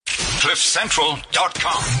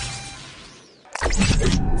CliffCentral.com.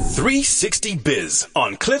 360biz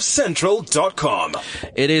on CliffCentral.com.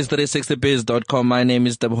 It is 360biz.com. My name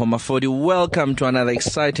is Debo Mafodi. Welcome to another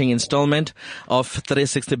exciting installment of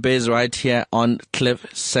 360biz right here on Cliff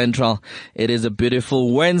Central. It is a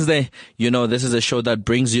beautiful Wednesday. You know, this is a show that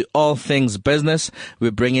brings you all things business. We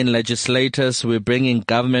bring in legislators, we bring in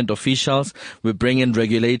government officials, we bring in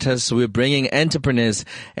regulators, we bring in entrepreneurs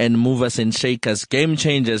and movers and shakers, game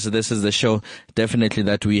changers. This is the show definitely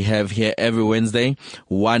that we have here every Wednesday,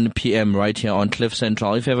 1 p.m. right here on Cliff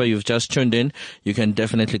Central. If ever you've just tuned in, you can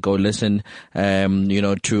definitely go listen,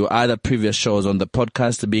 to other previous shows on the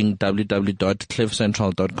podcast, being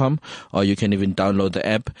www.cliffcentral.com, or you can even download the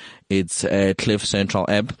app. It's a Cliff Central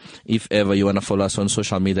app. If ever you want to follow us on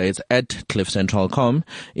social media, it's at cliffcentral.com.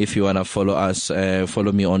 If you want to follow us,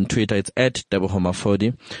 follow me on Twitter, it's at Debo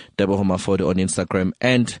Homafodi on Instagram,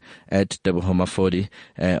 and at Debo Homafodi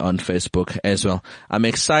on Facebook as well. I'm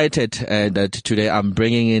excited that today I'm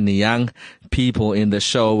bringing in young people in the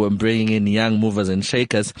show. I'm bringing in young movers and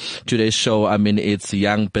shakers. Today's show, it's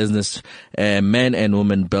young business men and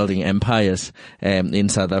women building empires in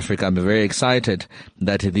South Africa. I'm very excited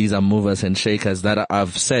that these are movers and shakers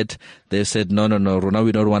that they've said, no, Rona,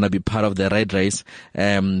 we don't want to be part of the red race,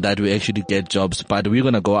 that we actually get jobs, but we're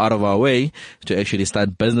going to go out of our way to actually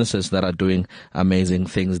start businesses that are doing amazing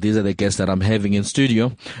things. These are the guests that I'm having in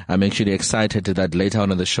studio. I'm actually excited that later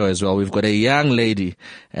on in the show as well, we've got a young lady,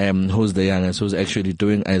 who's the youngest, who's actually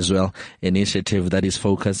doing as well initiative that is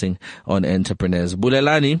focusing on entrepreneurs.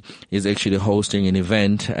 Bulelani is actually hosting an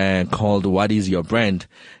event, called What Is Your Brand?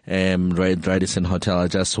 Radisson Hotel. I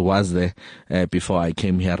just was there, before I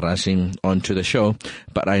came here rushing onto the show,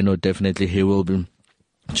 but I know definitely he will be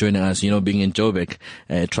joining us. Being in Joburg,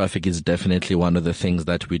 traffic is definitely one of the things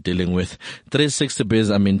that we're dealing with.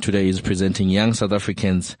 360biz, today is presenting young South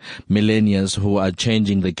Africans, millennials who are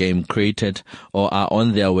changing the game, created or are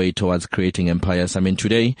on their way towards creating empires.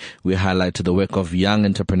 Today we highlight the work of young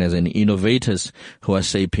entrepreneurs and innovators who are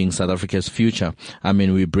shaping South Africa's future.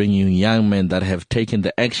 We bring you young men that have taken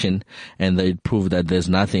the action and they prove that there's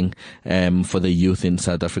nothing, for the youth in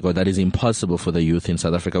South Africa, that is impossible for the youth in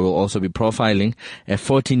South Africa. We'll also be profiling a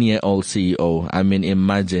 14-year-old CEO.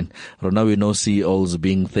 Imagine, right now we know CEOs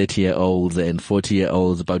being 30-year-olds and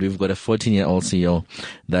 40-year-olds, but we've got a 14-year-old CEO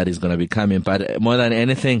that is going to be coming. But more than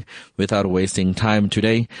anything, without wasting time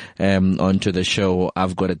today, onto the show,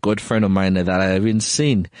 I've got a good friend of mine that I haven't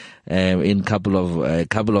seen, in couple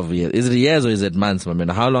of years. Is it years or is it months?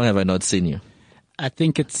 How long have I not seen you? I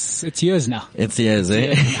think it's years now. It's years,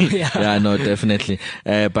 eh? Yeah, no, definitely.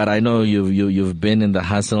 But I know you've been in the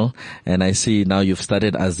hustle, and I see now you've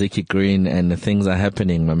started Aziki Green and things are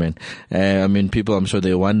happening, my man. People, I'm sure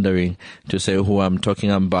they're wondering to say who I'm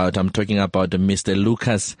talking about. I'm talking about Mr.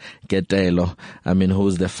 Lucas Getelo.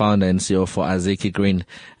 Who's the founder and CEO for Aziki Green.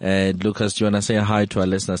 Lucas, do you want to say hi to our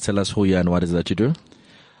listeners? Tell us who you are and what is that you do?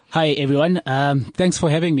 Hi everyone. Thanks for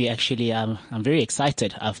having me. Actually, I'm very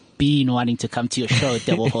excited. I've been wanting to come to your show,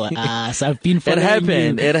 Debo. So I've been following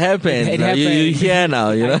you. It happened. You're here now,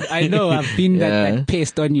 I know. I've been that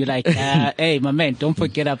pissed on you, hey, my man, don't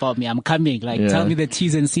forget about me. I'm coming. Tell me the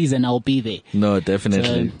T's and C's and I'll be there. No,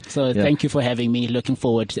 definitely. So thank you for having me. Looking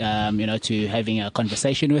forward, to having a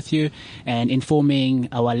conversation with you and informing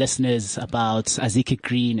our listeners about Aziki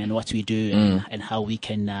Green and what we do and how we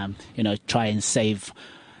can, try and save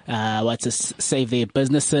their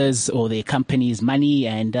businesses or their companies money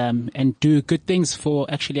and do good things for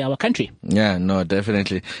actually our country. Yeah, no,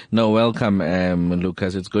 definitely. No, welcome,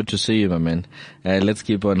 Lucas. It's good to see you, my man. Let's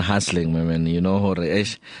keep on hustling, my man.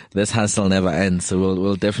 This hustle never ends. So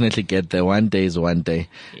we'll definitely get there. One day is one day.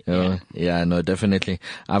 Yeah, no, definitely.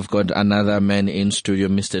 I've got another man in studio,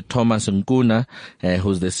 Mr. Thomas Nkuna,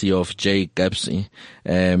 who's the CEO of J Gapsy.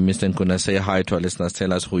 Mr. Nkuna, say hi to our listeners.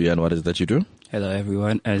 Tell us who you are and what is it that you do. Hello,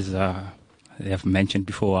 everyone. As they have mentioned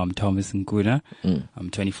before, I'm Thomas Nkuna. I'm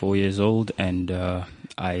 24 years old, and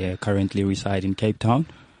I currently reside in Cape Town,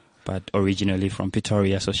 but originally from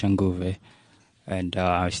Pretoria, Soshanguve. And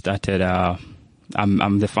I started.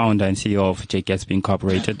 I'm the founder and CEO of J Gatsby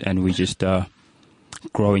Incorporated, and we're just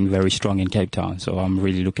growing very strong in Cape Town. So I'm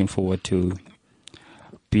really looking forward to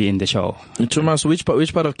be in the show. Thomas, which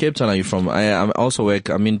part of Cape Town are you from?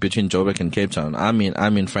 I'm in between Joburg and Cape Town. I'm in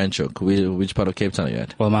Franschhoek. Which part of Cape Town are you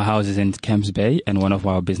at? Well, my house is in Camps Bay, and one of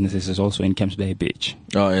our businesses is also in Camps Bay Beach.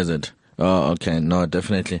 Oh, is it? Oh, okay. No,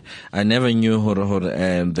 definitely. I never knew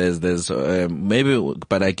there's maybe,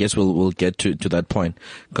 but I guess we'll get to that point.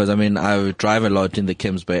 Cause I mean, I drive a lot in the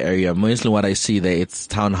Camps Bay area. Mostly what I see there, it's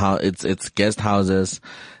townhouse, it's guest houses,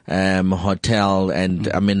 hotel,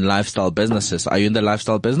 and I mean, lifestyle businesses. Are you in the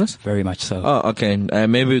lifestyle business? Very much so. Oh, okay.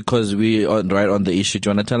 Maybe because we are right on the issue. Do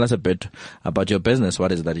you want to tell us a bit about your business?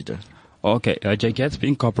 What is it that you do? Okay, J Gatsby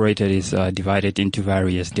Incorporated is divided into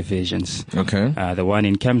various divisions. Okay. The one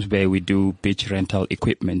in Camps Bay, we do beach rental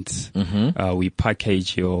equipment. We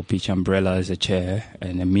package your beach umbrella as a chair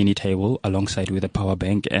and a mini table alongside with a power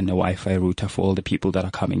bank and a Wi-Fi router for all the people that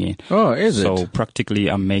are coming in. Oh, is it? So practically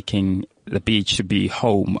I'm making the beach to be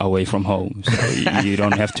home away from home. So you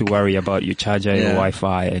don't have to worry about your charger, your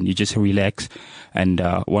Wi-Fi, and you just relax. And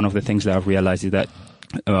one of the things that I've realized is that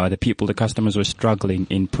the customers were struggling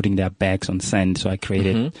in putting their bags on sand. So I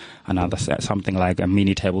created something like a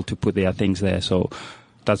mini table to put their things there. So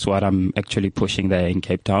that's what I'm actually pushing there in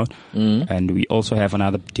Cape Town. And we also have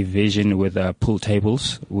another division with pool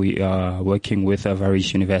tables. We are working with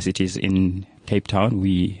various universities in Cape Town.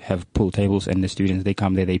 We have pool tables and the students, they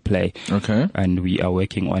come there, they play. Okay. And we are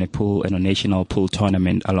working on a national pool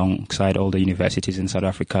tournament alongside all the universities in South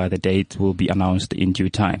Africa. The date will be announced in due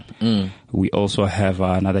time. We also have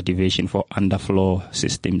another division for underfloor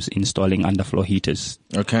systems, installing underfloor heaters.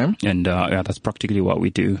 Okay. And that's practically what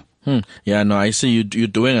we do. Yeah, no, I see you're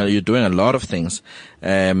doing a lot of things.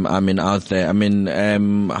 I mean, out there. I mean,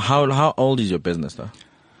 how old is your business though?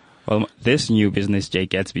 Well, this new business, J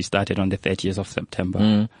Gatsby, started on the 30th of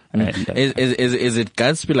September. And, is it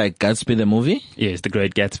Gatsby, like Gatsby the movie? Yes, The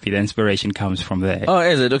Great Gatsby. The inspiration comes from there. Oh,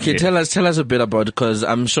 is it? Okay, Yeah. tell us a bit about it, because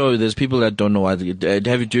I'm sure there's people that don't know what. Have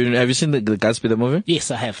you seen the Gatsby the movie?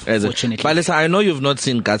 Yes, I have. Is it? Fortunately. But listen, I know you've not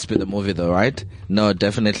seen Gatsby the movie though, right? No,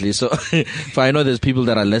 definitely. So, I know there's people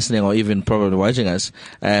that are listening or even probably watching us,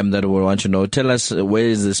 that will want to know. Tell us where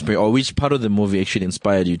is the spirit, or which part of the movie actually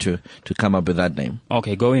inspired you to come up with that name?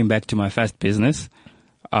 Okay, going back to my first business,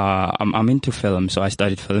 I'm into film, so I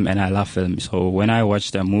studied film and I love film. So when I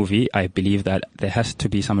watched a movie, I believe that there has to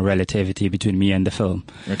be some relativity between me and the film.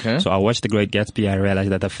 Okay. So I watched The Great Gatsby. I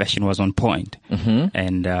realized that the fashion was on point.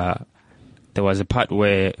 And there was a part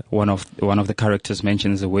where one of the characters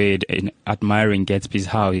mentions the word in admiring Gatsby's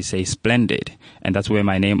house. He says splendid, and that's where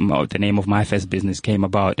the name of my first business came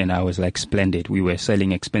about. And I was like, splendid. We were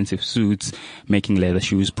selling expensive suits, making leather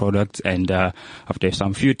shoes products, and after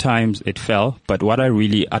some few times it fell. But what I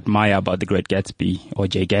really admire about The Great Gatsby, or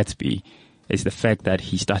J Gatsby, is the fact that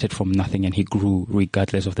he started from nothing and he grew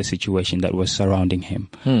regardless of the situation that was surrounding him.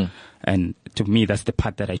 And to me, that's the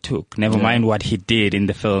part that I took. Never mind what he did in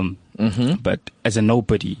the film. But as a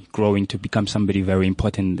nobody growing to become somebody very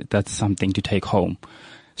important, that's something to take home.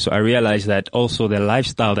 So I realized that also the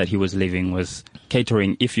lifestyle that he was living was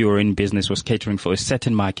catering. If you were in business, was catering for a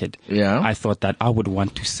certain market. Yeah. I thought that I would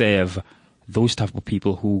want to serve those type of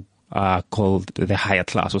people who are called the higher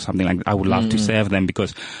class or something like that. I would love to serve them,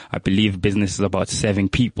 because I believe business is about serving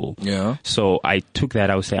people. Yeah. So I took that.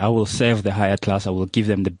 I would say I will serve the higher class. I will give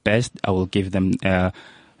them the best. I will give them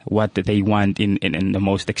what they want in the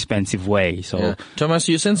most expensive way. So Yeah. Thomas,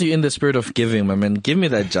 you sense you're in the spirit of giving. I mean, give me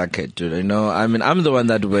that jacket, dude. You know, I mean, I'm the one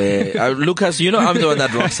that Lucas, you know, I'm the one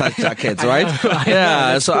that rocks such jackets, right?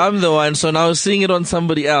 Yeah. So I'm the one. So now seeing it on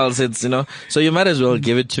somebody else, it's, you know, so you might as well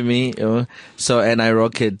give it to me, you know. So, and I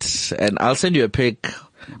rock it, and I'll send you a pic.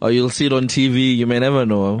 Or you'll see it on TV. You may never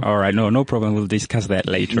know. all right, no problem. We'll discuss that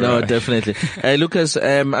later. No, definitely. Lucas,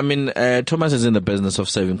 Thomas is in the business of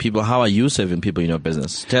serving people. How are you serving people in your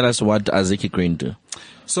business? Tell us what Aziki Green do.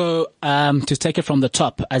 So, to take it from the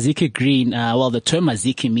top, Aziki Green, the term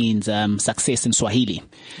Aziki means, success in Swahili.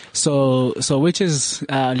 So which is,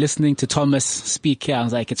 listening to Thomas speak here, I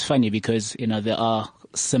was like, it's funny because, you know, there are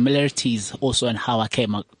similarities also in how I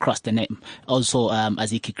came across the name. Also,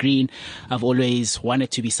 Aziki Green, I've always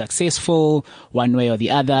wanted to be successful one way or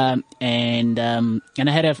the other. And I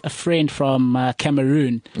had a friend from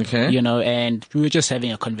Cameroon, Okay. you know, and we were just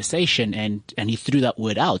having a conversation and he threw that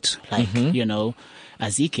word out, like, you know,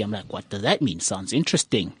 Aziki. I'm like, what does that mean? Sounds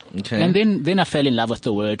interesting. Okay. And then I fell in love with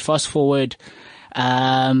the word. Fast forward,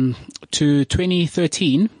 to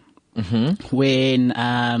 2013, when,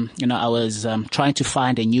 you know, I was, trying to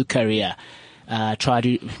find a new career,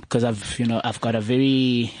 because I've got a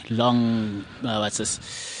very long,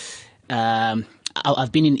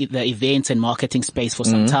 I've been in the events and marketing space for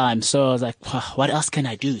some time. So I was like, what else can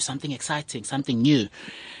I do? Something exciting, something new.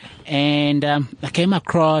 And, I came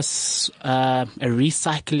across, a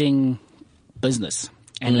recycling business.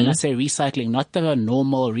 And when I say recycling, not the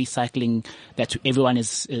normal recycling that everyone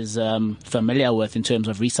is familiar with in terms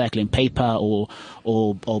of recycling paper or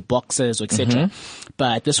boxes, etc.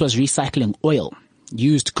 But this was recycling oil,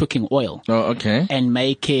 used cooking oil. Oh, okay. And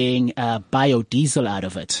making biodiesel out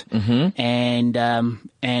of it. And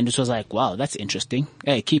it was like, wow, that's interesting.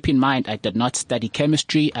 Hey, keep in mind, I did not study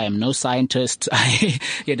chemistry. I am no scientist.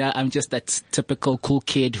 I'm just that typical cool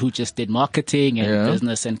kid who just did marketing and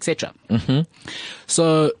business and etc.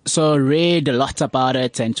 So read a lot about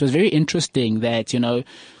it, and it was very interesting that,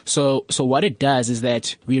 so what it does is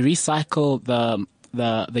that we recycle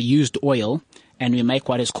the used oil, and we make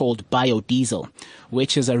what is called biodiesel,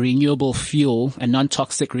 which is a renewable fuel, a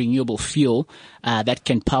non-toxic renewable fuel that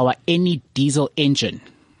can power any diesel engine.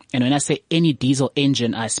 And when I say any diesel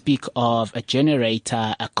engine, I speak of a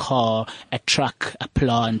generator, a car, a truck, a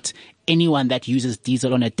plant, anyone that uses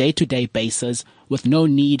diesel on a day-to-day basis with no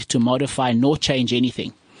need to modify nor change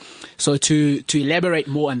anything. So to elaborate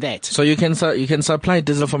more on that. So you can supply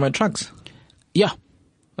diesel for my trucks? Yeah.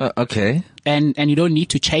 Okay. And you don't need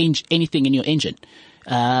to change anything in your engine.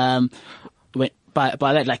 By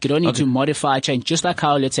that, like, you don't need to modify, change. Just like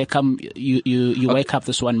how, let's say, you wake up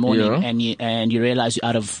this one morning and you realize you're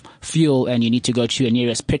out of fuel and you need to go to your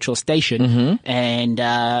nearest petrol station and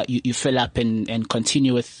you fill up and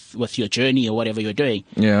continue with your journey or whatever you're doing.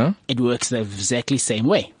 Yeah. It works the exactly same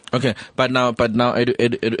way. Okay, but now,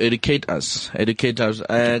 educate us.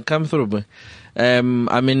 Come through.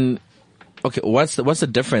 Okay, what's the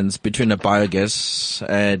difference between a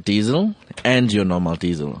biogas diesel and your normal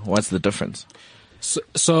diesel? What's the difference?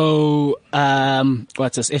 So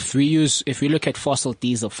what's this? If we look at fossil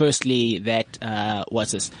diesel, firstly, that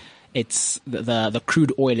what's this? It's the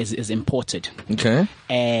crude oil is imported. Okay.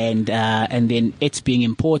 And then it's being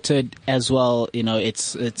imported as well.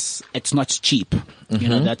 It's not cheap.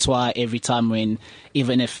 That's why every time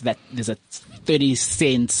even if there's a 30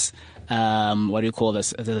 cents. What do you call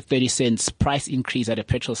this? The 30 cents price increase at a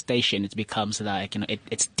petrol station, it becomes like,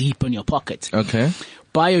 it's deep in your pocket. Okay.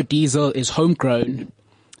 Biodiesel is homegrown.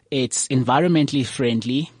 It's environmentally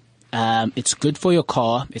friendly. It's good for your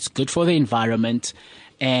car. It's good for the environment.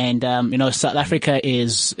 And, South Africa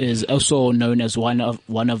is also known as one of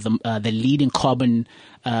the leading carbon,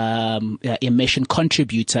 emission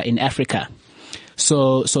contributor in Africa.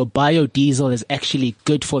 So biodiesel is actually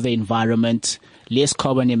good for the environment. Less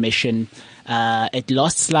carbon emission. It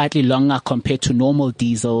lasts slightly longer compared to normal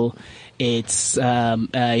diesel. It's,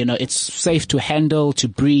 it's safe to handle, to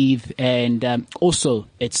breathe, and also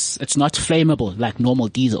it's not flammable like normal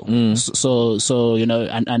diesel. So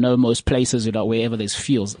I know most places, wherever there's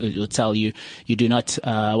fuels, it'll tell you do not,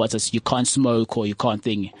 you can't smoke or you can't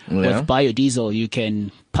thing. Yeah. With biodiesel, you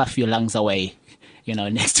can puff your lungs away.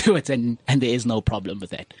 Next to it, and there is no problem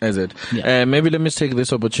with that. Is it? Yeah. Maybe let me take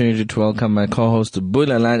this opportunity to welcome my co-host,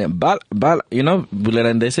 Bulelani.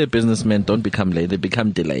 Bulelani, they say businessmen don't become late, they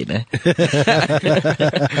become delayed.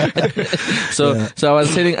 So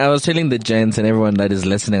I was telling the gents and everyone that is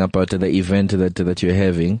listening about the event that you're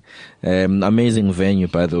having. Amazing venue,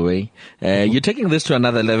 by the way. You're taking this to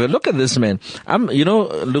another level. Look at this man.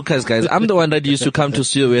 Lucas, guys, I'm the one that used to come to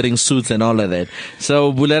studio wearing suits and all of that.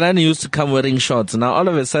 So Bulelani used to come wearing shorts. Now all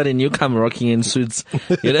of a sudden you come rocking in suits,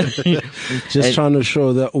 Just trying to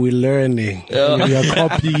show that we're learning. We are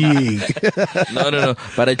copying. No.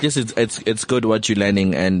 But at least it's good what you're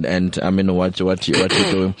learning and what you're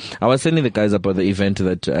doing. I was telling the guys about the event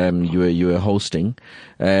that you were hosting.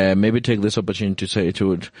 Maybe take this opportunity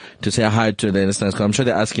to say hi to the listeners, because I'm sure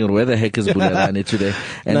they're asking where the heck is Bulelani today,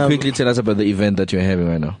 and quickly tell us about the event that you're having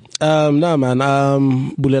right now.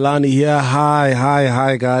 Bulelani here.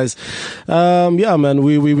 Hi guys.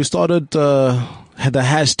 We started the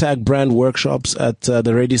hashtag brand workshops at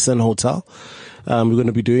the Radisson Hotel. We're going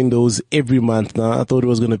to be doing those every month now. I thought it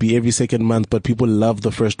was going to be every second month, but people loved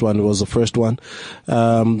the first one. It was the first one.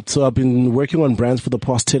 So I've been working on brands for the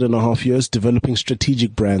past 10.5 years, developing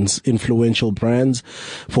strategic brands, influential brands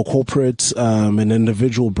for corporates, and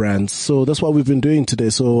individual brands. So that's what we've been doing today.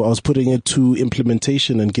 So I was putting it to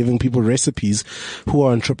implementation and giving people recipes who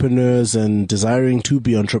are entrepreneurs and desiring to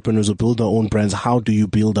be entrepreneurs or build their own brands. How do you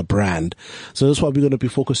build a brand? So that's what we're going to be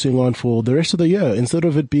focusing on for the rest of the year. Instead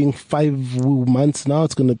of it being 5 months now,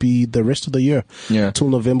 it's going to be the rest of the year. Yeah. Till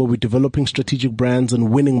November, we're developing strategic brands and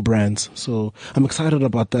winning brands. So I'm excited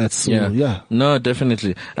about that. So, yeah. No,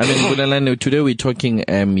 definitely. I mean, Bulelani, today we're talking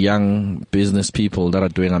young business people that are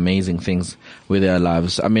doing amazing things with their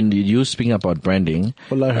lives. I mean, you speaking about branding.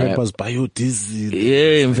 All I heard was biodiesel.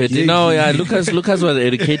 Yeah, in fact. Lucas was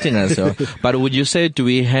educating us. But would you say, do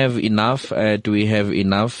we have enough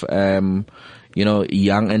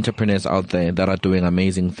young entrepreneurs out there that are doing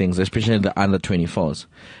amazing things, especially the under 24s,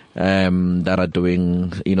 that are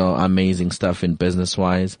doing, amazing stuff in business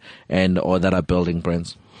wise or that are building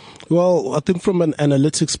brands? Well, I think from an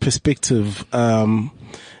analytics perspective,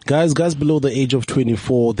 guys below the age of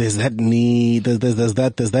 24, there's that need, there's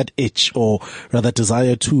that itch, or rather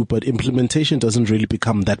desire too, but implementation doesn't really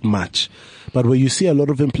become that much. But where you see a lot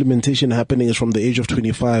of implementation happening is from the age of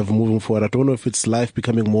 25 moving forward. I don't know if it's life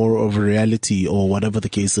becoming more of a reality or whatever the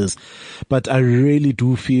case is, but I really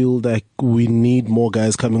do feel that we need more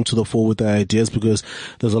guys coming to the fore with their ideas, because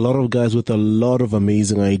there's a lot of guys with a lot of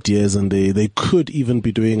amazing ideas, and they could even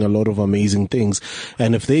be doing a lot of amazing things.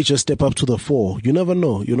 And if they just step up to the fore, you never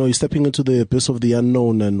know. You're stepping into the abyss of the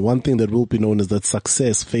unknown, and one thing that will be known is that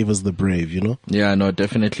success favors the brave, Yeah, no,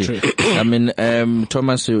 definitely. I mean,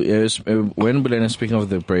 Thomas, when Bulena is speaking of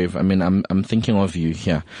the brave, I mean, I'm thinking of you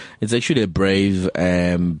here. It's actually a brave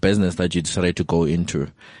business that you decided to go into,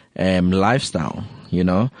 lifestyle,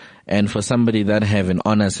 and for somebody that have an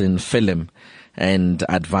honors in film and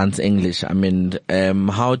advanced English, I mean,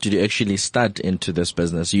 how did you actually start into this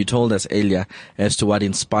business? You told us earlier as to what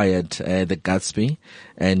inspired the Gatsby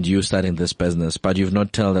and you starting this business, but you've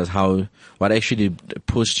not told us what actually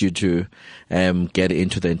pushed you to get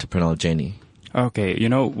into the entrepreneurial journey. Okay,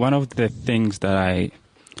 one of the things that I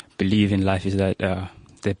believe in life is that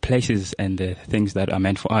the places and the things that are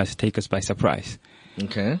meant for us take us by surprise.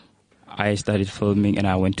 Okay. I started filming and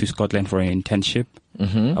I went to Scotland for an internship.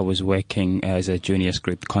 Mm-hmm. I was working as a junior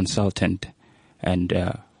script consultant, and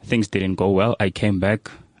things didn't go well. I came back.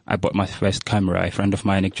 I bought my first camera. A friend of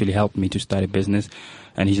mine actually helped me to start a business,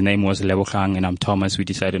 and his name was Lebogang and I'm Thomas. We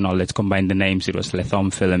decided, no, let's combine the names. It was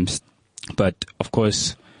Lethom Films. But of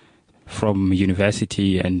course, from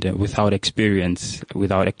university and without experience,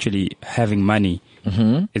 without actually having money,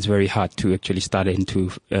 mm-hmm. it's very hard to actually start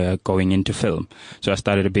into going into film. So I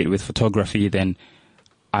started a bit with photography. Then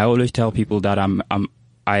I always tell people that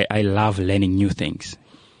I love learning new things.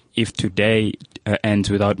 If today ends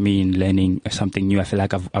without me learning something new, I feel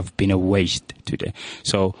like I've been a waste today.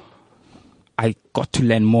 So I got to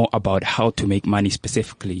learn more about how to make money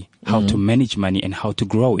specifically, how mm-hmm. to manage money and how to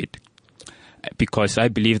grow it. Because I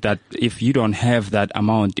believe that if you don't have that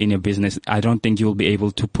amount in your business, I don't think you'll be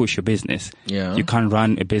able to push your business. Yeah. You can't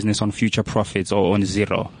run a business on future profits or on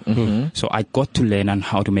zero. Mm-hmm. So I got to learn on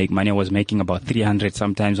how to make money. I was making about 300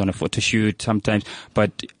 sometimes on a photo shoot, sometimes,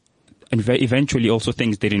 but eventually also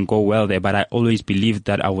things didn't go well there. But I always believed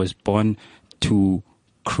that I was born to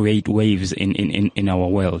create waves in our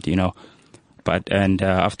world, But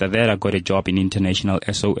after that, I got a job in International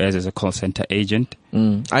SOS as a call center agent.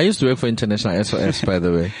 I used to work for International SOS, by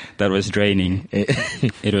the way. That was draining.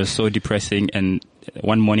 It was so depressing. And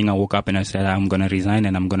one morning I woke up and I said, I'm going to resign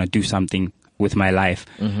and I'm going to do something with my life.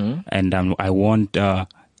 Mm-hmm. And I won't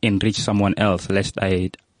enrich someone else, lest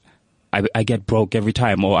I get broke every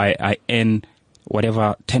time, or I earn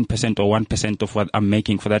whatever 10% or 1% of what I'm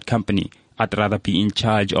making for that company. I'd rather be in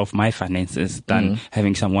charge of my finances than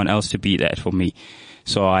having someone else to be there for me.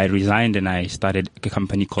 So I resigned and I started a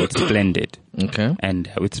company called Splendid. Okay.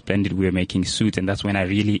 And with Splendid, we were making suits. And that's when I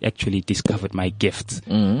really actually discovered my gifts,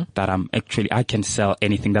 that I can sell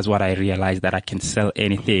anything. That's what I realized, that I can sell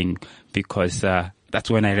anything, because that's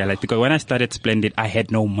when I realized, because when I started Splendid, I had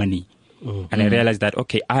no money. And I realized that,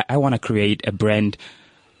 okay, I want to create a brand,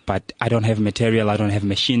 but I don't have material. I don't have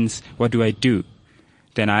machines. What do I do?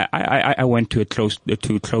 Then I went to close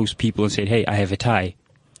people and said, hey, I have a tie.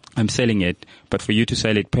 I'm selling it, but for you to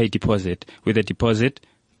sell it, pay deposit. With the deposit,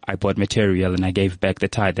 I bought material and I gave back the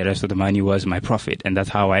tie. The rest of the money was my profit. And that's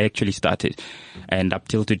how I actually started. And up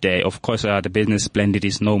till today, of course, the business Splendid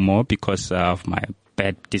is no more because of my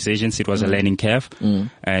bad decisions. It was a learning curve.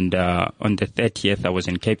 And on the 30th, I was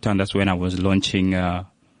in Cape Town. That's when I was launching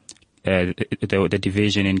the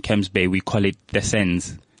division in Camps Bay. We call it the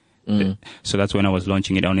Sens. So that's when I was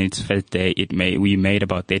launching it on its first day. We made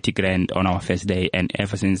about 30 grand on our first day, and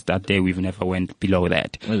ever since that day we've never went below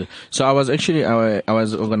that. So I was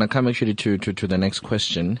going to come actually to the next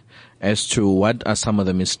question as to what are some of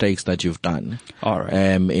the mistakes that you've done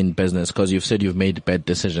in business, because you've said you've made bad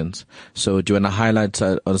decisions. So do you want to highlight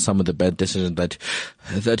on some of the bad decisions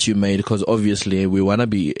that you made? Because obviously we want to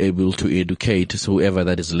be able to educate whoever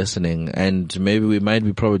that is listening, and maybe we might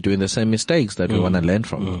be probably doing the same mistakes that we want to learn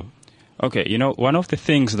from. Okay, one of the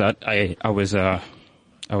things that I was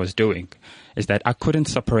doing is that I couldn't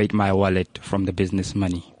separate my wallet from the business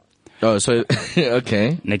money. Oh, so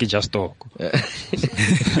okay. Neki just talk.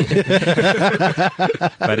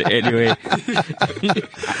 But anyway,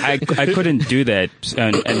 I couldn't do that,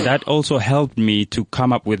 and that also helped me to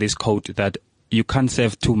come up with this quote that you can't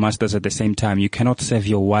serve two masters at the same time. You cannot serve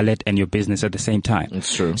your wallet and your business at the same time.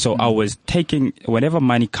 It's true. So I was taking, whenever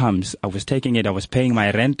money comes, I was taking it. I was paying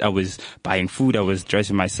my rent. I was buying food. I was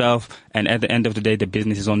dressing myself. And at the end of the day, the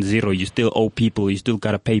business is on zero. You still owe people. You still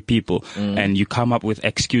gotta pay people. And you come up with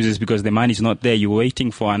excuses because the money's not there. You're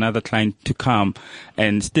waiting for another client to come.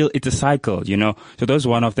 And still, it's a cycle, you know. So that was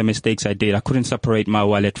one of the mistakes I did. I couldn't separate my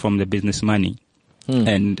wallet from the business money.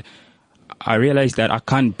 And I realized that I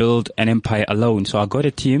can't build an empire alone. So I got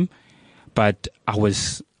a team, but I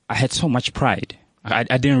had so much pride. I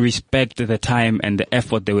didn't respect the time and the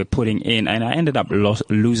effort they were putting in, and I ended up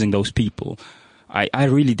losing those people. I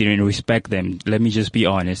really didn't respect them. Let me just be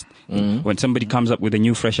honest. When somebody comes up with a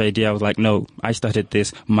new, fresh idea, I was like, no, I started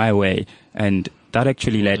this my way. And that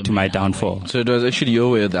actually led to my downfall. So it was actually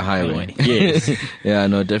your way or the highway. Yes. Yeah,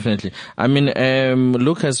 no, definitely. I mean,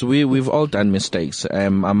 Lucas, we've all done mistakes. I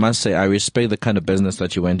must say I respect the kind of business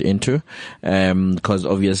that you went into, because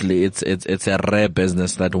obviously it's a rare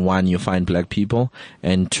business that, one, you find black people,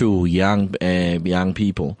 and two, young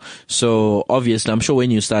people. So obviously, I'm sure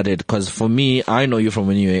when you started, because for me, I know you from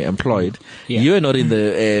when you were employed. Yeah. You were not in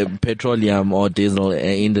the petroleum or diesel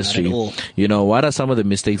industry. Not at all. You know, what are some of the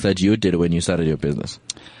mistakes that you did when you started your business?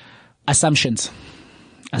 Assumptions.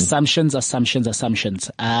 And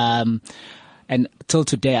till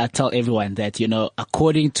today, I tell everyone that, you know,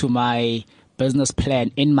 according to my business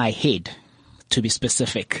plan in my head, to be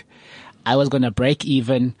specific, I was going to break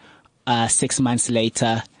even 6 months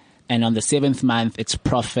later. And on the 7th month, it's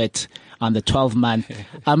profit. On the 12th month,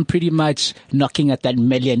 I'm pretty much knocking at that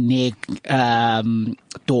millionaire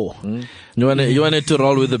door. You wanted to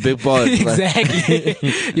roll with the big boys. Exactly.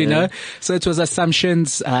 You know, so it was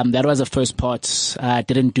assumptions. That was the first part. I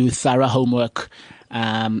didn't do thorough homework.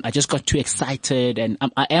 I just got too excited, and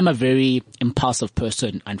I am a very impulsive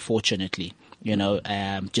person, unfortunately. You know,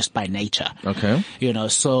 just by nature. Okay. You know,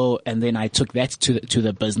 so, and then I took that to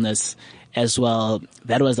the business as well.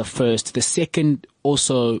 That was the first. The second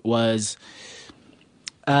also was,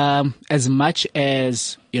 as much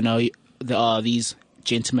as, you know, there are these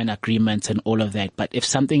gentleman agreements and all of that, but if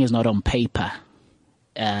something is not on paper,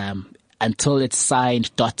 until it's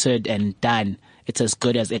signed, dotted and done, it's as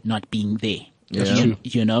good as it not being there. Yeah.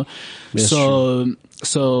 You know, That's so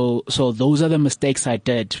those are the mistakes I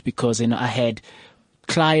did, because, you know, I had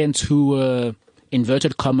clients who were,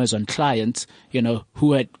 inverted commas on clients, you know, who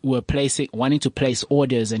were wanting to place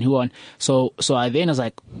orders and who on. So I then was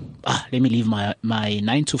like, let me leave my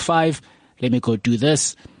 9 to 5. Let me go do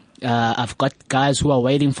this. I've got guys who are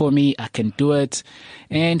waiting for me. I can do it.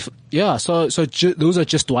 And yeah, so those are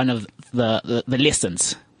just one of the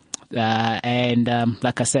lessons.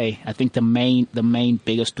 Like I say, I think the main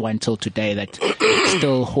biggest one till today that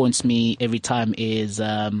still haunts me every time is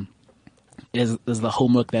the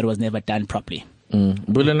homework that was never done properly.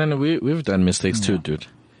 Bulelani, we've done mistakes too, dude.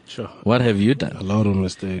 Sure. What have you done? A lot of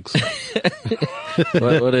mistakes.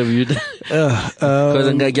 What have you done?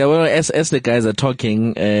 Because as the guys are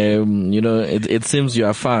talking, you know, it seems you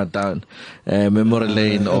are far down memory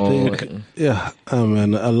lane. Man,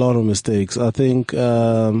 a lot of mistakes. I think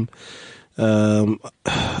it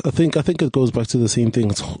goes back to the same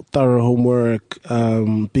thing. It's thorough homework,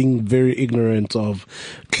 being very ignorant of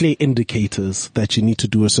clear indicators that you need to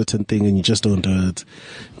do a certain thing and you just don't do it.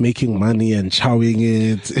 Making money and chowing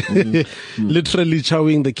it, literally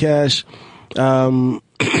chowing the cash.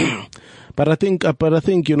 But I think,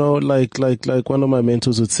 you know, like one of my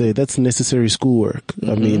mentors would say, that's necessary schoolwork.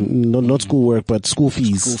 I mean, not schoolwork, but school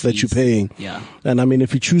fees that you're paying. Yeah. And I mean,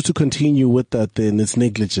 if you choose to continue with that, then it's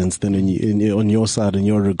negligence then on your side, in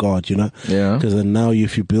your regard, you know? Yeah. Because then now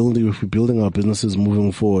if we're building our businesses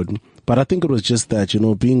moving forward, but I think it was just that, you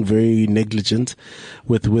know, being very negligent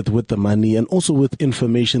with the money and also with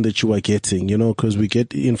information that you are getting, you know, because we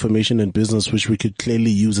get information in business which we could clearly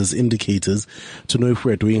use as indicators to know if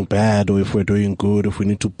we're doing bad or if we're doing good, if we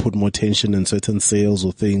need to put more attention in certain sales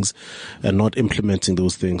or things and not implementing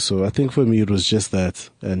those things. So I think for me, it was just that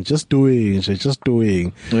and just doing.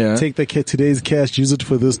 Yeah. Take today's cash, use it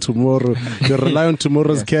for this tomorrow. You rely on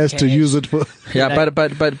tomorrow's cash to use it for. Yeah,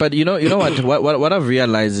 but you know what I've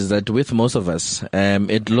realized is that with most of us,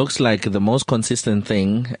 it looks like the most consistent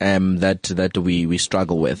thing that we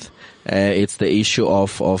struggle with. It's the issue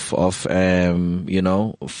of you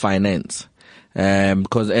know, finance.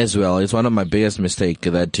 Because as well, it's one of my biggest mistake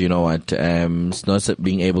that, you know what, it's not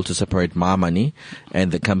being able to separate my money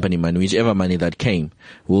and the company money, whichever money that came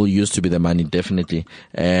will used to be the money definitely,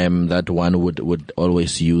 that one would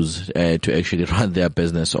always use, to actually run their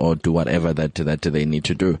business or do whatever that they need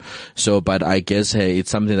to do. So, but I guess, it's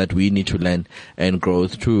something that we need to learn and grow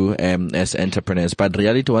through, as entrepreneurs. But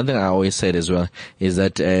reality, one thing I always said as well is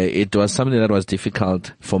that, it was something that was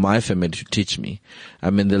difficult for my family to teach me. I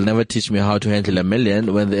mean, they'll never teach me how to handle $1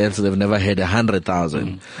 million when they've never had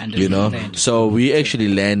 100,000, you know. So we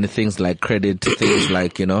actually learn things like credit, things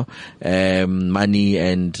like, you know, money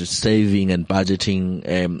and saving and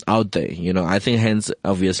budgeting, out there, you know. I think hence,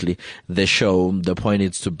 obviously, the point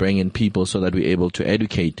is to bring in people so that we're able to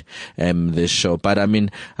educate, this show. But I mean,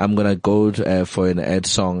 I'm gonna go, for an ad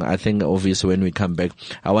song. I think obviously when we come back,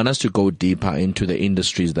 I want us to go deeper into the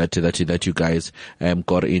industries that you guys,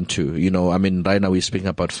 got into. You know, I mean, right now we're speaking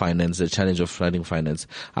about finance, the challenge of running finance.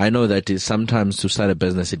 I know that sometimes to start a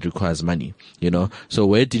business, it requires money, you know. So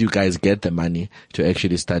where did you guys get the money to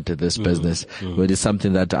actually start this business? Well, it's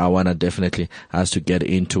something that I want to definitely us to get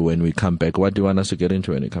into when we come back. What do you want us to get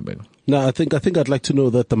into when we come back? No, I think I'd like to know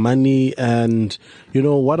that the money and, you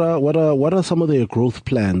know, what are some of their growth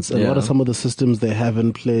plans and what are some of the systems they have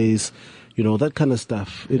in place? You know, that kind of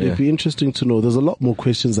stuff. It'd be interesting to know. There's a lot more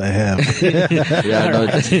questions I have.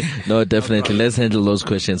 No, definitely. Let's handle those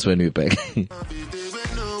questions when we're back. We are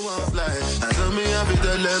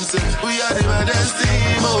the baddest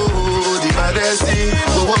team, oh, the baddest team,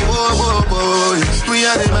 oh, oh, oh, oh, oh. We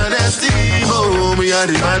are the baddest team, oh, we are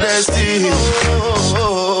the baddest team, oh, oh,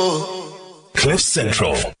 oh.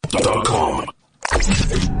 CliffCentral.com.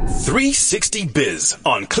 360 Biz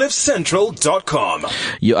on CliffCentral.com.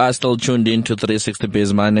 You are still tuned in to 360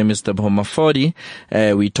 Biz. My name is Teboho Mafodi.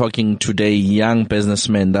 We're talking today young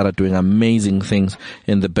businessmen that are doing amazing things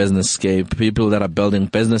in the business scape. People that are building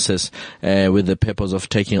businesses with the purpose of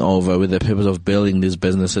taking over, with the purpose of building these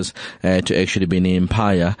businesses to actually be an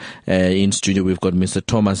empire. In studio, we've got Mr.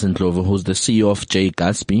 Thomas Ndlovu, who's the CEO of J.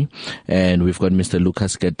 Gatsby, and we've got Mr.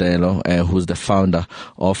 Lucas Ketelo, who's the founder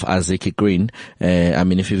of Aziki Green. I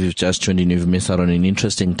mean, if you've just tuned in, you've missed out on an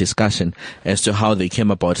interesting discussion as to how they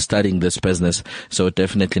came about starting this business. So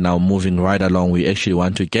definitely now moving right along, we actually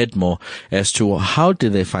want to get more as to how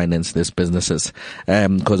did they finance these businesses?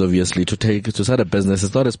 Because obviously to start a business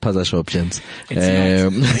is not as Pazash options.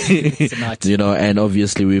 It's not. You know, and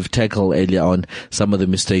obviously we've tackled earlier on some of the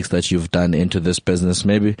mistakes that you've done into this business.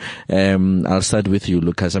 Maybe, I'll start with you,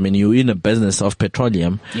 Lucas. I mean, you're in a business of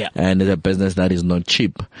petroleum and it's a business that is not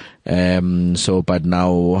cheap. But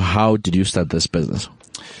now, how did you start this business?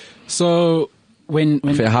 So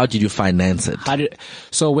how did you finance it?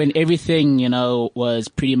 So when everything, you know, was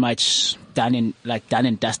pretty much done and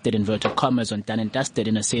dusted, inverted commas, on done and dusted,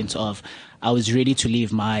 in a sense of I was ready to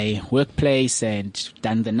leave my workplace and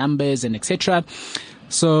done the numbers and etc.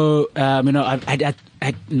 So, you know, I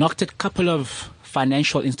knocked at a couple of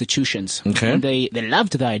financial institutions. Okay. And they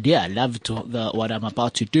loved the idea, loved what I'm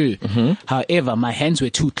about to do. Mm-hmm. However, my hands were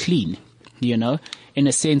too clean, you know, in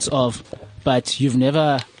a sense of, but you've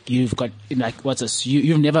never actually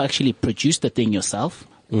produced the thing yourself.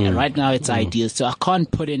 And right now it's ideas. So I can't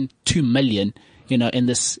put in 2 million, you know, in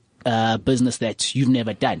this, business that you've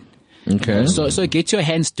never done. Okay. So get your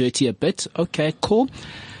hands dirty a bit. Okay, cool.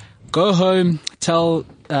 Go home, tell,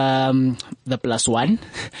 the plus one,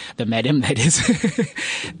 the madam that is,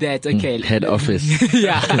 that, okay. Head office.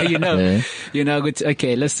 Yeah, you know, Yeah. you know,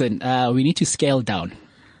 okay, listen, we need to scale down.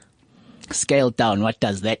 Scale down. What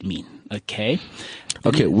does that mean? Okay.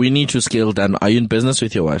 Okay, we need to scale down. Are you in business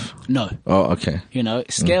with your wife? No. Oh, okay. You know,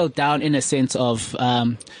 scale down in a sense of,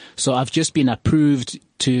 so I've just been approved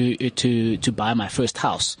to buy my first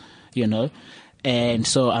house, you know. And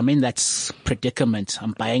so I'm in that predicament.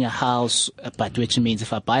 I'm buying a house, but which means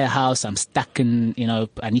if I buy a house, I'm stuck in, you know,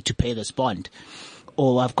 I need to pay this bond.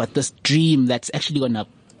 Or I've got this dream that's actually going to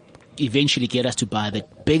eventually get us to buy the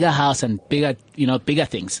bigger house and bigger, you know, bigger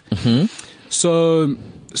things. Mm-hmm. So,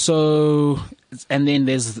 and then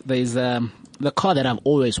there's the car that I've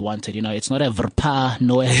always wanted, you know, it's not a Verpa,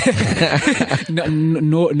 no a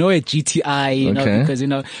GTI, you know, because, you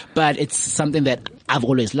know, but it's something that I've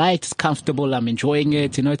always liked. It's comfortable. I'm enjoying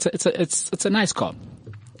it. You know, it's a nice car.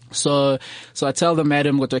 So I tell the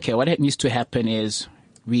madam, okay, what needs to happen is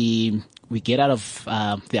we get out of,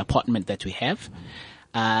 the apartment that we have.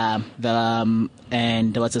 The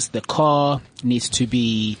car needs to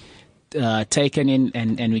be, taken in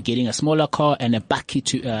and we're getting a smaller car and a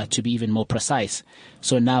bakkie to be even more precise.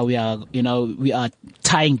 So now we are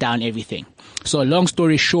tying down everything. So long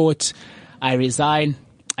story short, I resign,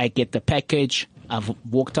 I get the package, I've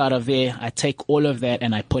walked out of there. I take all of that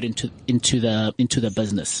and I put into the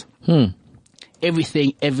business.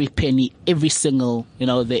 Everything, every penny, every single,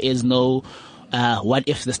 there is no, what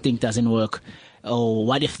if this thing doesn't work? Or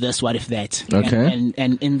what if this, what if that? Okay.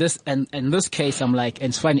 And in this case, I'm like, and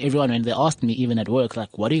it's funny, everyone, when they asked me, even at work,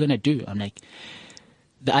 like, what are you going to do? I'm like,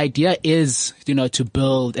 the idea is, to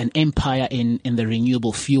build an empire in the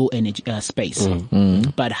renewable fuel energy space.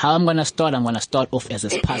 But how I'm going to start off as a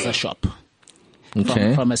spaza shop.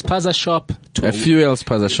 Okay. From a spaza shop to a fuel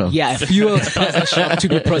spaza shop. Yeah, a fuel spaza shop to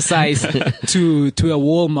be precise, to a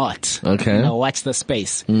Walmart. Okay. Watch the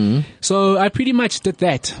space. So I pretty much did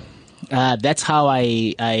that. That's how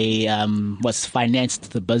I was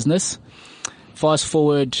financed the business. Fast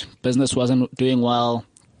forward, business wasn't doing well.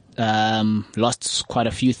 Lost quite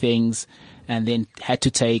a few things, and then had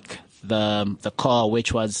to take the car,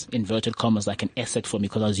 which was inverted commas like an asset for me,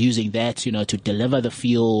 because I was using that, to deliver the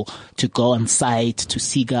fuel, to go on site, to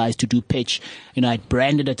see guys, to do pitch. I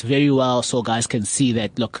branded it very well so guys can see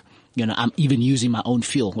that, look, I'm even using my own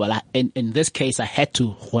fuel. Well, in this case, I had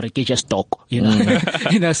to just stock, so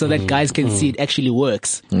that guys can see it actually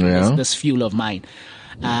works. Yeah. This fuel of mine.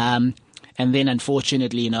 And then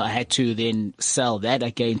unfortunately, I had to then sell that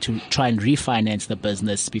again to try and refinance the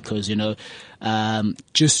business because,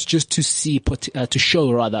 just to see, to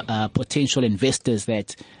show rather, potential investors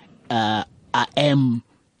that, I am,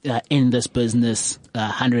 in this business,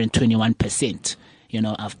 121%.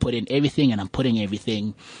 I've put in everything and I'm putting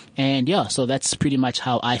everything. And yeah, so that's pretty much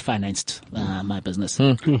how I financed my business.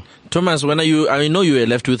 Thomas, I know you were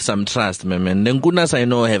left with some trust, man. Ngunas, I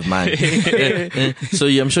know, have money. So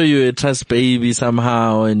I'm sure you were a trust baby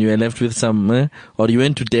somehow and you were left with some, or you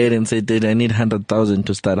went to Dad and said, Dad, I need 100,000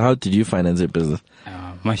 to start. How did you finance your business?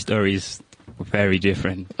 My story is very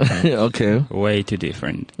different. Okay. Way too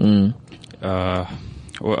different.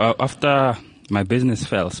 After my business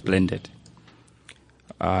fell splendid,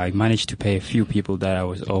 I managed to pay a few people that I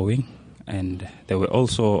was owing, and there were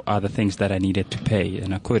also other things that I needed to pay,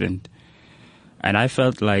 and I couldn't. And I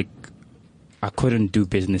felt like I couldn't do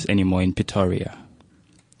business anymore in Pretoria.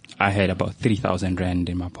 I had about 3,000 rand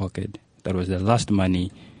in my pocket. That was the last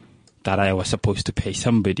money that I was supposed to pay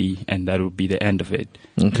somebody, and that would be the end of it.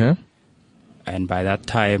 Okay. And by that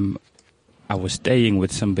time, I was staying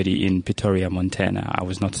with somebody in Pretoria, Montana. I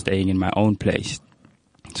was not staying in my own place.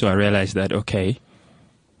 So I realized that, okay,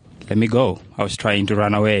 let me go. I was trying to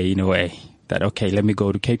run away in a way. That, okay, let me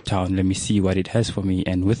go to Cape Town. Let me see what it has for me.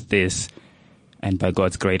 And with this, and by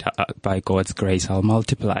God's grace, I'll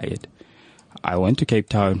multiply it. I went to Cape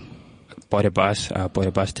Town, bought a bus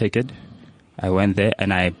ticket. I went there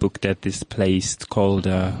and I booked at this place called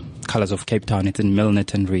Colors of Cape Town. It's in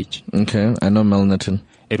Milnerton Ridge. Okay, I know Milnerton.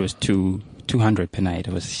 It was 200 per night.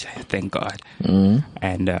 It was, thank God.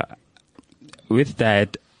 And with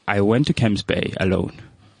that, I went to Camps Bay alone.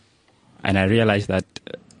 And I realized that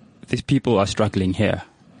these people are struggling here.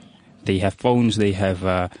 They have phones, they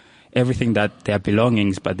have everything that their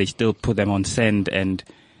belongings, but they still put them on send. And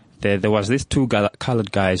there was these two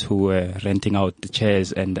colored guys who were renting out the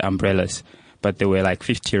chairs and the umbrellas, but they were like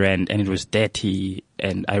 50 rand and it was dirty.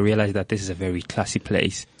 And I realized that this is a very classy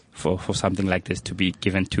place for something like this to be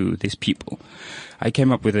given to these people. I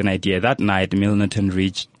came up with an idea. That night, Milnerton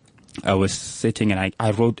Ridge, I was sitting and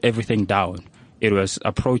I wrote everything down. It was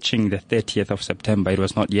approaching the 30th of September. It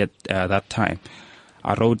was not yet that time.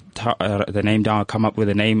 I wrote the name down, I come up with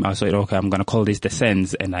a name. I said, okay, I'm going to call this the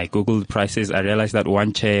Sens. And I Googled prices. I realized that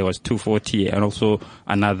one chair was 240 and also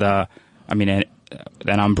another, an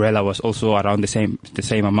umbrella was also around the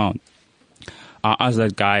same amount. I asked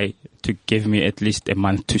that guy to give me at least a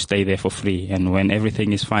month to stay there for free. And when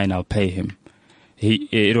everything is fine, I'll pay him.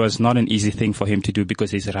 It was not an easy thing for him to do because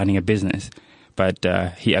he's running a business. But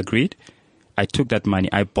he agreed. I took that money.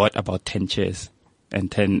 I bought about 10 chairs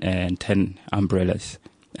and 10 umbrellas.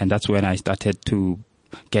 And that's when I started to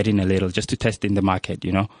get in a little, just to test in the market,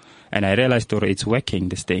 And I realized, it's working,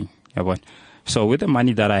 this thing. So with the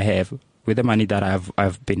money that I have, with the money that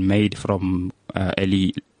I've been made from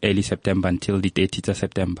early September until the 30th of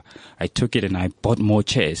September, I took it and I bought more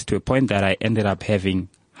chairs to a point that I ended up having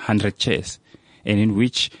 100 chairs. And in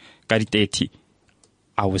which, I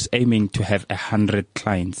was aiming to have 100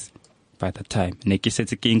 clients by that time.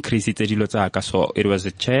 So it was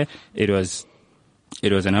a chair, it was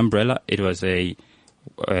an umbrella, it was a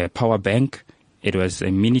power bank, it was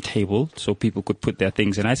a mini table so people could put their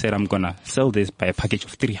things. And I said, I'm going to sell this by a package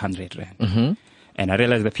of 300 rand. Mm-hmm. And I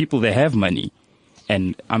realized the people, they have money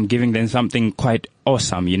and I'm giving them something quite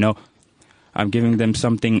awesome, I'm giving them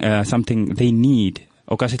something they need.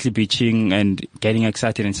 Occasionally bitching and getting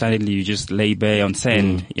excited and suddenly you just lay bare on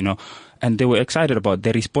sand, and they were excited about it.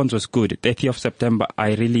 The response was good. 30th of September,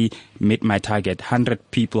 I really met my target.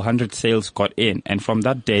 100 people, 100 sales got in. And from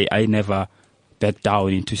that day, I never backed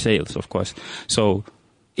down into sales, of course. So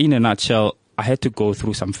in a nutshell, I had to go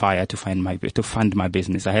through some fire to fund my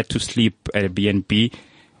business. I had to sleep at a B&B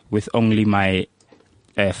with only my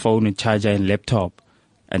phone and charger and laptop.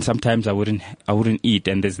 And sometimes I wouldn't eat.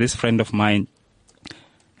 And there's this friend of mine,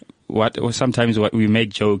 sometimes we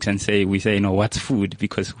make jokes and we say, what's food?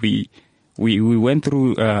 Because we went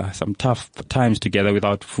through some tough times together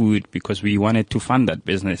without food because we wanted to fund that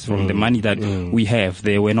business from the money that we have.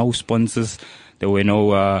 There were no sponsors. There were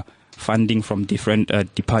no funding from different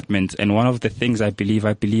departments. And one of the things I believe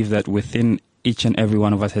that within each and every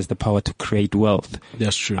one of us has the power to create wealth.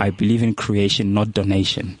 That's true. I believe in creation, not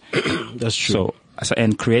donation. That's true. So,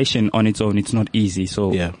 and creation on its own, it's not easy.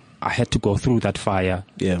 So yeah. I had to go through that fire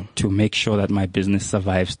to make sure that my business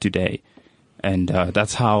survives today. And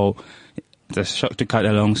that's how, to cut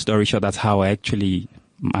a long story short, that's how I actually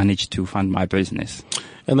managed to fund my business.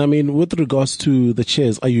 And I mean, with regards to the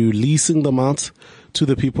chairs, are you leasing them out to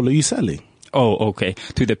the people? Are you selling? Oh, okay.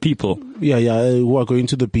 To the people. Yeah. Who are going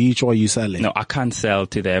to the beach, or are you selling? No, I can't sell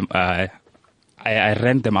to them. I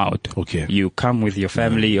rent them out. Okay. You come with your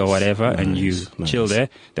family or whatever, and you chill there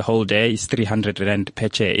the whole day. It's 300 rand per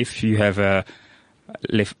chair. If you have a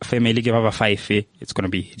family give over 5, it's going to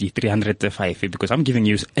be the 305 because I'm giving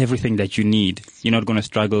you everything that you need. You're not going to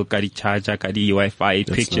struggle, kadi charger, kadi Wi-Fi,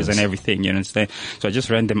 pictures and everything, you understand? So I just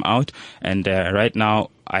rent them out, and right now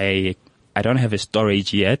I don't have a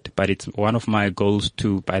storage yet, but it's one of my goals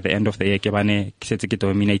to, by the end of the year, to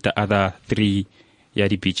dominate the other 3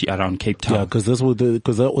 Yadi Beach around Cape Town. Yeah, because that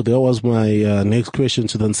was my next question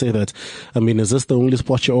to then say that. I mean, is this the only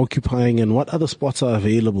spot you're occupying, and what other spots are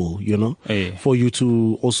available, for you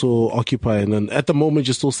to also occupy? And then at the moment,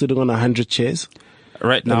 you're still sitting on 100 chairs.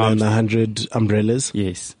 Right now, and then 100 umbrellas.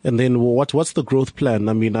 Yes. And then what's the growth plan?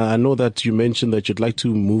 I mean, I know that you mentioned that you'd like to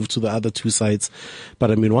move to the other 2 sites, but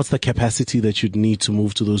I mean, what's the capacity that you'd need to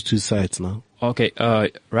move to those 2 sites now? Okay.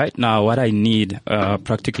 Right now, what I need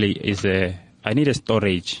practically is I need a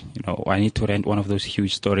storage. I need to rent one of those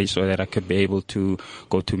huge storage so that I could be able to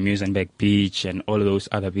go to Muizenberg Beach and all of those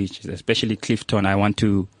other beaches, especially Clifton. I want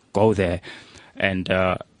to go there, and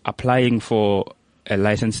applying for a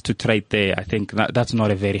license to trade there, I think that's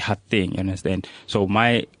not a very hard thing, you understand? So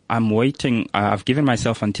I'm waiting, I've given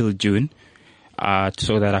myself until June,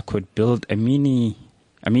 so that I could build a mini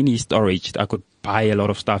storage. I could buy a lot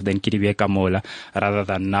of stuff, then kiriweka mola, rather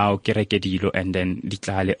than now kirekedilo and then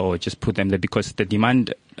ditlale or just put them there, because the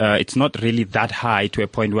demand, it's not really that high to a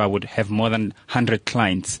point where I would have more than 100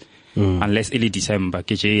 clients. Unless early December,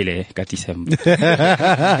 December.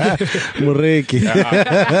 Mureki.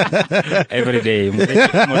 Every day.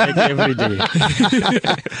 Mureki every day.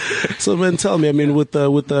 So man, tell me, I mean, with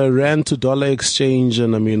the rand to dollar exchange,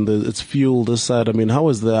 and I mean, it's fuel this side, I mean, how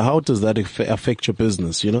does that affect your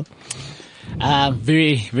business,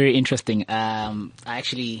 Very, very interesting. I'm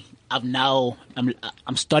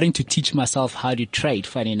starting to teach myself how to trade,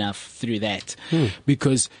 funny enough, through that.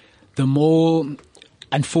 Because the more,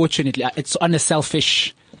 unfortunately, it's on a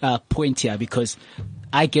selfish point here, because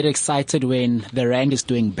I get excited when the rand is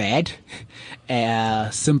doing bad,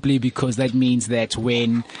 simply because that means that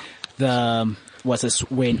when we're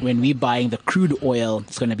buying the crude oil,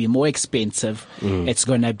 it's going to be more expensive. It's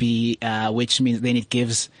going to be, which means then it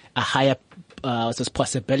gives a higher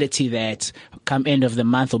possibility that come end of the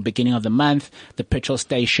month or beginning of the month, the petrol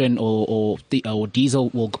station or diesel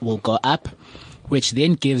will go up, which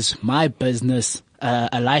then gives my business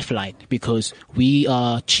a lifeline, because we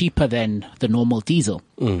are cheaper than the normal diesel.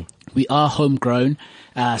 We are homegrown,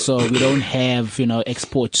 so we don't have,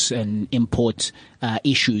 exports and import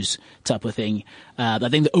issues type of thing. I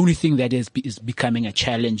think the only thing that is becoming a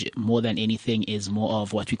challenge more than anything is more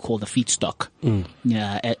of what we call the feedstock,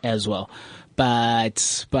 as well. But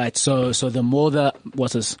so the more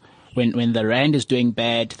when the rand is doing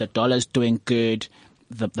bad, the dollar's doing good.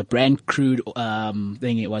 The Brent crude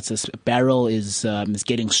barrel is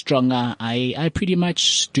getting stronger. I pretty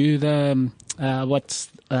much do the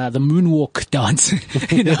moonwalk dance,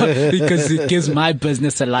 because it gives my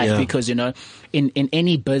business a life. Yeah. Because in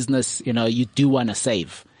any business, you do want to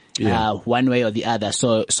save, one way or the other.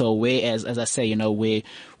 So whereas, as I say,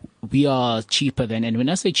 we are cheaper than, and when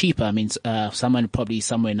I say cheaper, I mean someone probably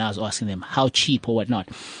somewhere now is asking them how cheap or whatnot.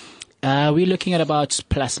 We're looking at about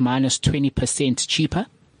plus minus 20% cheaper.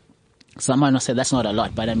 Someone will say that's not a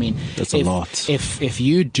lot, but I mean, that's a lot. If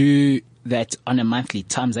you do that on a monthly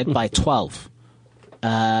times that by 12,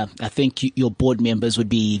 I think your board members would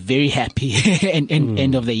be very happy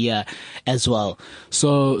end of the year as well.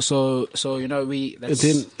 So you know, that's...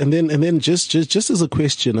 And then just as a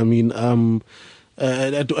question, I mean,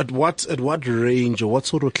 at what range or what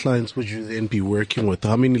sort of clients would you then be working with?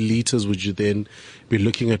 How many liters would you then be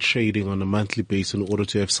looking at trading on a monthly basis in order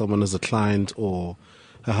to have someone as a client, or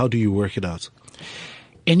how do you work it out?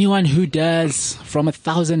 Anyone who does from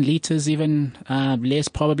 1,000 liters, even less,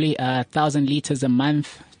 probably 1,000 liters a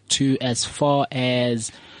month, to as far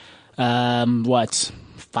as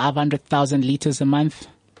 500,000 liters a month,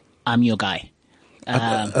 I'm your guy.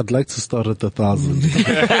 I'd like to start at 1,000.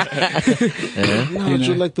 Would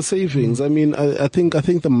you like the savings? I mean, I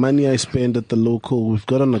think the money I spend at the local, we've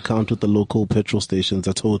got an account with the local petrol stations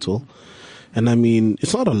at Total. And I mean,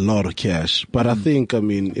 it's not a lot of cash, but I think, I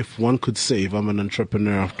mean, if one could save, I'm an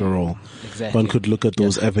entrepreneur after all. Exactly. One could look at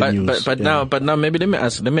those avenues. But now maybe let me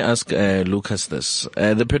ask Lucas this.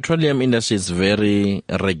 The petroleum industry is very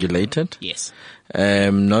regulated. Yes.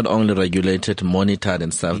 Not only regulated, monitored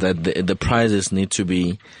and stuff, that the prices need to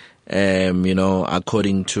be,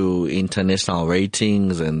 according to international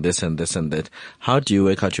ratings and this and this and that. How do you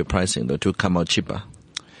work out your pricing though to come out cheaper?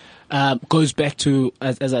 Goes back to,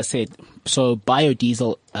 as I said, so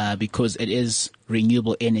biodiesel, because it is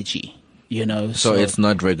renewable energy, you know. So it's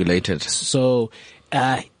not regulated. So,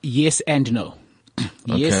 yes and no.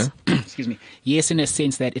 Yes, excuse me. Yes, in a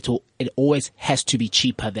sense that it always has to be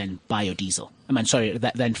cheaper than biodiesel.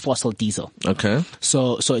 Than fossil diesel. Okay.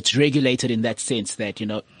 So it's regulated in that sense that, you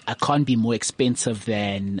know, I can't be more expensive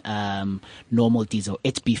than normal diesel.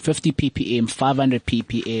 It be 50 ppm, 500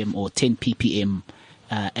 ppm, or 10 ppm.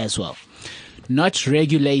 As well. Not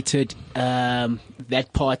regulated, that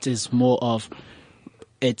part is more of,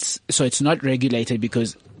 it's not regulated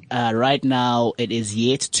because, right now it is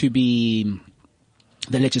yet to be,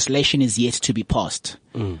 the legislation is yet to be passed.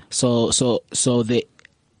 So the,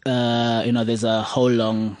 there's a whole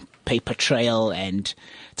long paper trail and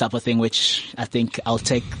type of thing, which I think I'll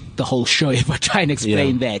take the whole show if I try and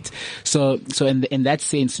explain that. So in that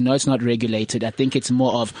sense, no, it's not regulated. I think it's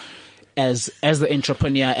more of, as the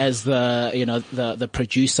entrepreneur, as the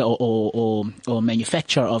producer or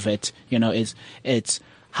manufacturer of it, you know, it's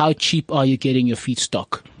how cheap are you getting your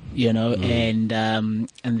feedstock, you know, and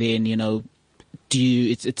then, you know,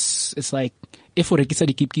 it's like, if we rekisa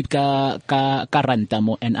di keep ka ranta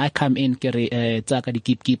mo, and I come in ke tsaka di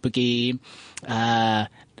keep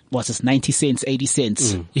what's this, 90 cents, 80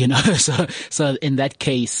 cents, you know, so in that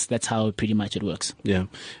case, that's how pretty much it works. Yeah.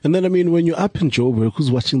 And then, I mean, when you're up in Joburg,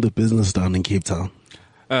 who's watching the business down in Cape Town?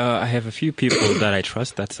 I have a few people that I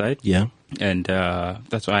trust that side. Yeah. And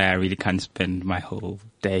that's why I really can't spend my whole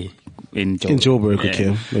day in Joburg. In Joburg,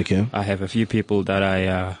 okay. I have a few people that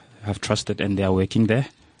I have trusted and they are working there.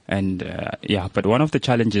 And but one of the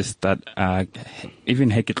challenges that even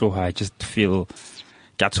Hekitloha, I just feel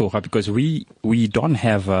because we don't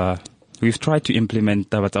have we've tried to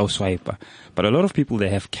implement Tabatao Swiper, but a lot of people, they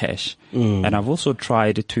have cash. And I've also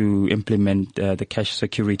tried to implement the cash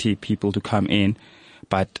security people to come in,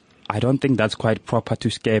 but I don't think that's quite proper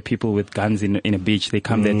to scare people with guns in a beach. They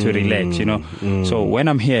come there to relax, you know. So when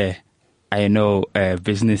I'm here, I know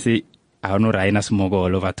business, I know Raina Smogo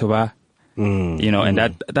all over Toba. You know, and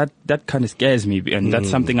that kind of scares me, and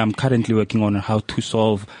that's something I'm currently working on how to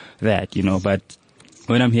solve that, you know. But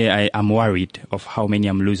when I'm here, I'm worried of how many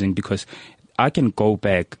I'm losing, because I can go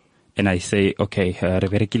back and I say, okay,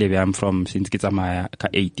 I'm from since Kitsamaya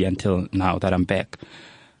 80 until now that I'm back.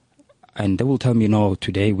 And they will tell me, no,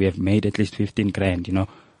 today we have made at least 15 grand, you know.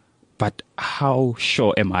 But how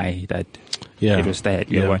sure am I that it was that?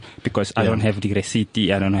 You know, because I don't have the receipt,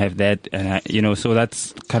 I don't have that, and you know. So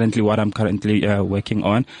that's currently what I'm currently working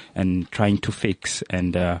on and trying to fix.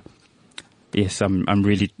 And yes, I'm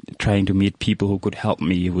really trying to meet people who could help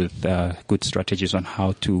me with good strategies on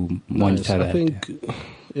how to monitor that. I think,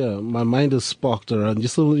 my mind is sparked around.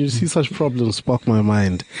 You see such problems spark my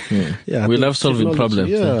mind. Yeah, we love solving problems.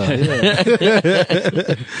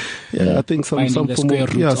 I think some form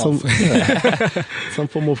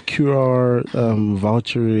of QR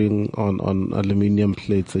vouchering on aluminium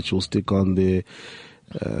plates that you'll stick on the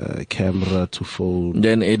camera to fold.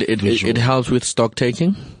 Then it helps with stock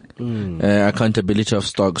taking. Accountability of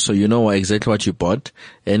stock, so you know exactly what you bought,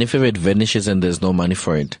 and if it vanishes and there's no money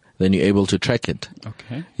for it, then you're able to track it.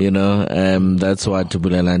 Okay. That's what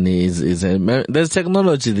Bulelani is. There's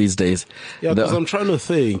technology these days. Yeah, because I'm trying to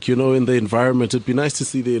think, in the environment, it'd be nice to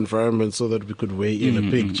see the environment so that we could weigh in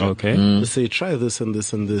a picture. Okay. Let's say, try this and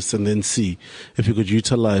this and this, and then see if you could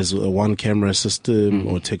utilize a one camera system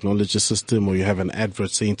or technology system, or you have an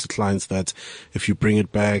advert saying to clients that if you bring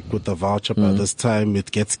it back with the voucher by this time,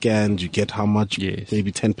 it gets scanned, you get how much,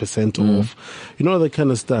 maybe 10% off, that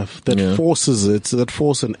kind of stuff that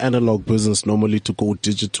force an analog business normally to go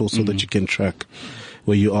digital so that you can track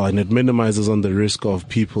where you are, and it minimizes on the risk of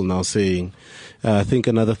people now saying, I think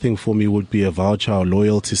another thing for me would be a voucher or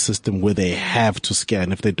loyalty system where they have to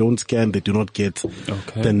scan. If they don't scan, they do not get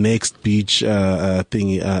the next beach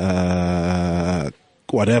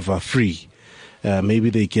whatever free. Maybe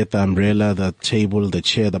they get the umbrella, the table, the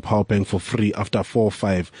chair, the power bank for free after 4 or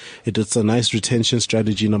 5. It's a nice retention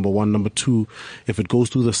strategy, number one. Number two, if it goes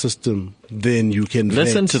through the system, then you can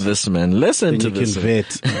listen to this, man. Listen to this. You can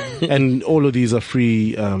vet. And all of these are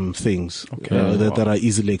free things that are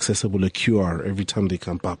easily accessible. A QR every time they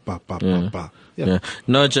come. Yeah.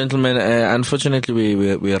 No, gentlemen, unfortunately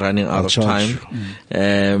we're running out of time.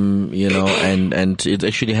 And it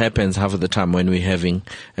actually happens half of the time when we're having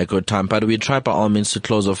a good time. But we try by all means to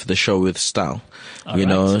close off the show with style.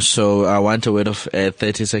 So I want a word of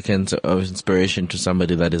 30 seconds of inspiration to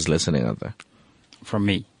somebody that is listening out there. From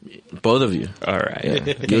me? Both of you. All right.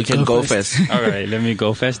 Yeah. You can go first. All right, let me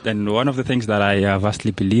go first. And one of the things that I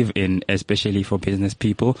vastly believe in, especially for business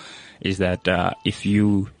people, is that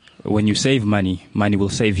when you save money, money will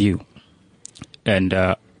save you. And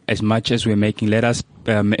as much as we're making, let us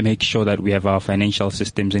make sure that we have our financial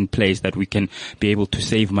systems in place that we can be able to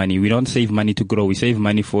save money. We don't save money to grow. We save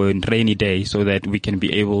money for a rainy day so that we can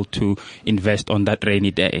be able to invest on that rainy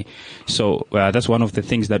day. So that's one of the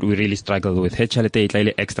things that we really struggle with.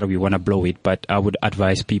 Extra, we want to blow it, but I would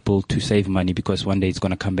advise people to save money because one day it's going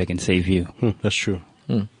to come back and save you. That's true.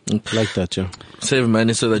 Like that, yeah. Save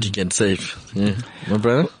money so that you can save. Yeah. My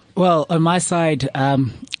brother? Well, on my side,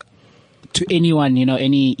 to anyone,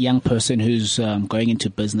 any young person who's going into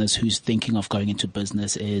business, who's thinking of going into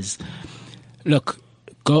business is, look,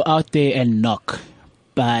 go out there and knock.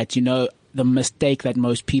 But, the mistake that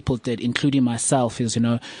most people did, including myself, is,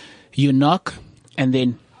 you knock and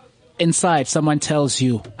then inside someone tells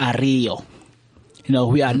you, Ario,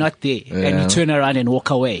 we are not there. Yeah. And you turn around and walk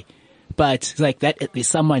away. But it's like that, there's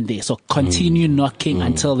someone there. So continue knocking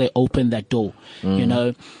until they open that door.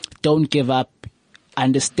 Don't give up.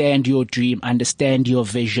 Understand your dream, understand your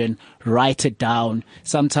vision, write it down.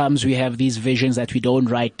 Sometimes we have these visions that we don't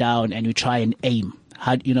write down and we try and aim.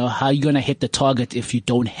 How are you going to hit the target if you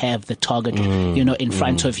don't have the target, in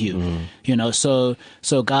front of you? So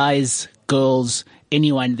guys, girls,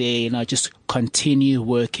 anyone there, just continue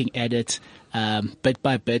working at it, bit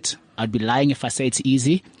by bit. I'd be lying if I say it's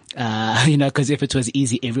easy. Because if it was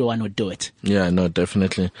easy, everyone would do it. Yeah, no,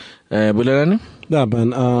 definitely. Bulelani? Yeah,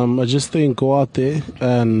 man. I just think go out there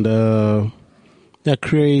and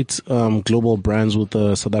create global brands with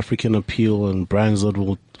a South African appeal and brands that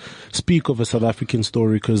will speak of a South African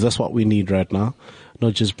story, because that's what we need right now.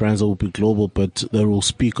 Not just brands that will be global, but that will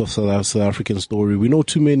speak of South African story. We know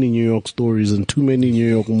too many New York stories and too many New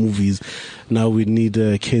York movies. Now we need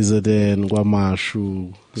KZN,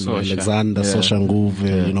 Guamashu, Alexander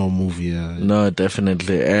Soshanguve, movie. No,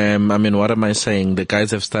 definitely. What am I saying? The guys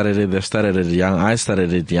have started it. They've started it young. I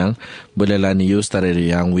started it young. Bulelani, you started it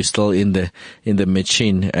young. We're still in the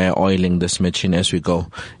machine, oiling this machine as we go.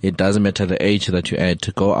 It doesn't matter the age that you add.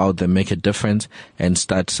 To go out there, make a difference, and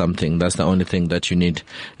start something. That's the only thing that you need.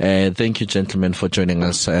 Thank you, gentlemen, for joining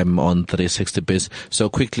us on 360biz. So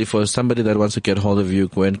quickly, for somebody that wants to get hold of you,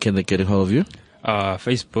 when can they get a hold of you?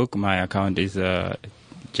 Facebook, my account is J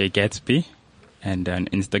Gatsby, and on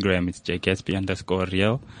Instagram it's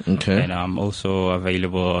jgatsby_real. Okay. And I'm also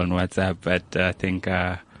available on WhatsApp, but I think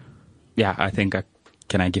can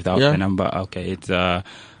I give out the number? Okay, it's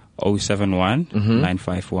 071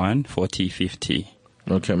 951 4050.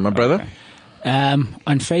 Okay, my brother? Okay.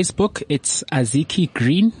 On Facebook, it's Aziki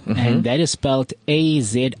Green, and that is spelled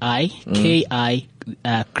AZIKI,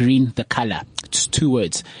 green, the color. It's 2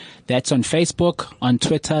 words. That's on Facebook. On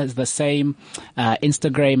Twitter is the same.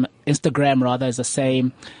 Instagram rather is the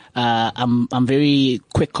same. I'm very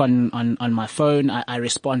quick on my phone. I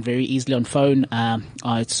respond very easily on phone.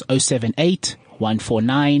 It's 078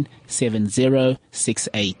 149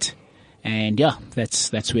 7068. And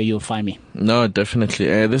that's where you'll find me. No, definitely.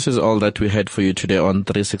 This is all that we had for you today on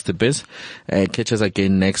 360 Biz. Catch us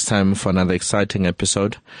again next time for another exciting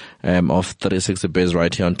episode of 360 Biz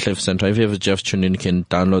right here on Cliff Central. If you have just tuned in, you can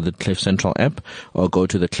download the Cliff Central app or go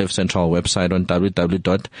to the Cliff Central website on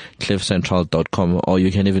www.cliffcentral.com, or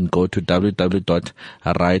you can even go to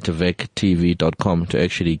www.rightvectv.com to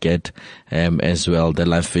actually get as well the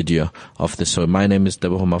live video of the show. My name is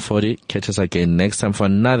Debo Mafodi. Catch us again next time for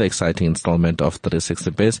another exciting installment of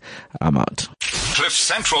 360 Biz. I'm out.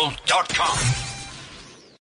 CliffCentral.com